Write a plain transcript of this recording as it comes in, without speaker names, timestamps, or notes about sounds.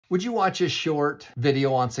Would you watch a short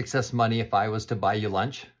video on success money if I was to buy you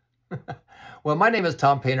lunch? Well, my name is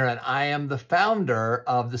Tom Painter, and I am the founder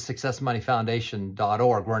of the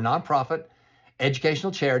successmoneyfoundation.org. We're a nonprofit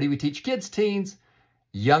educational charity. We teach kids, teens,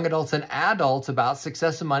 young adults, and adults about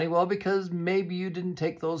success and money, well, because maybe you didn't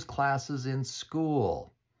take those classes in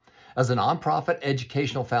school. As a nonprofit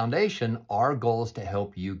educational foundation, our goal is to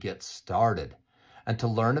help you get started and to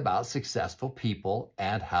learn about successful people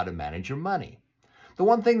and how to manage your money. The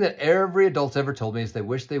one thing that every adult's ever told me is they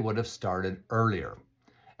wish they would have started earlier.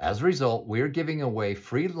 As a result, we're giving away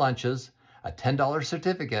free lunches, a $10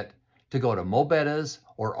 certificate to go to Mo Bettahs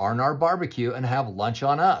or R&R Barbecue and have lunch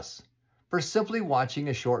on us for simply watching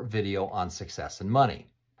a short video on success and money.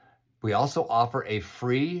 We also offer a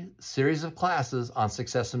free series of classes on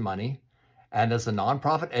success and money. And as a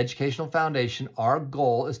nonprofit educational foundation, our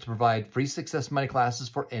goal is to provide free success money classes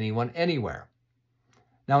for anyone, anywhere.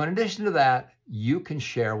 Now, in addition to that, you can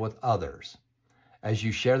share with others. As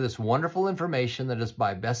you share this wonderful information that is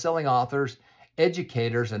by best-selling authors,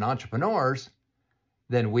 educators, and entrepreneurs,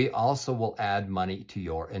 then we also will add money to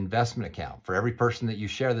your investment account for every person that you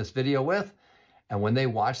share this video with. And when they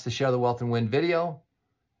watch the Share the Wealth and Win video,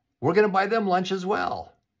 we're going to buy them lunch as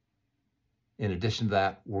well. In addition to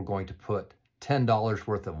that, we're going to put $10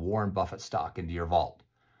 worth of Warren Buffett stock into your vault.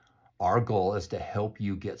 Our goal is to help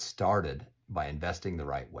you get started by investing the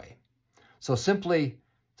right way. So simply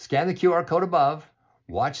scan the QR code above,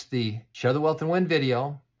 watch the Share the Wealth and Win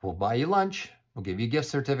video. We'll buy you lunch. We'll give you a gift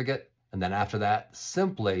certificate. And then after that,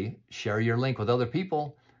 simply share your link with other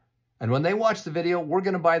people. And when they watch the video, we're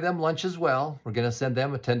going to buy them lunch as well. We're going to send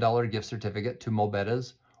them a $10 gift certificate to Mo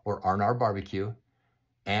Bettahs or R&R Barbecue.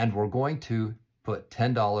 And we're going to put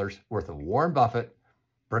 $10 worth of Warren Buffett,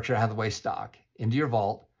 Berkshire Hathaway stock into your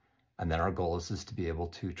vault. And then our goal is to be able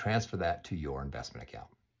to transfer that to your investment account.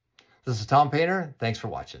 This is Tom Painter. Thanks for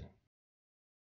watching.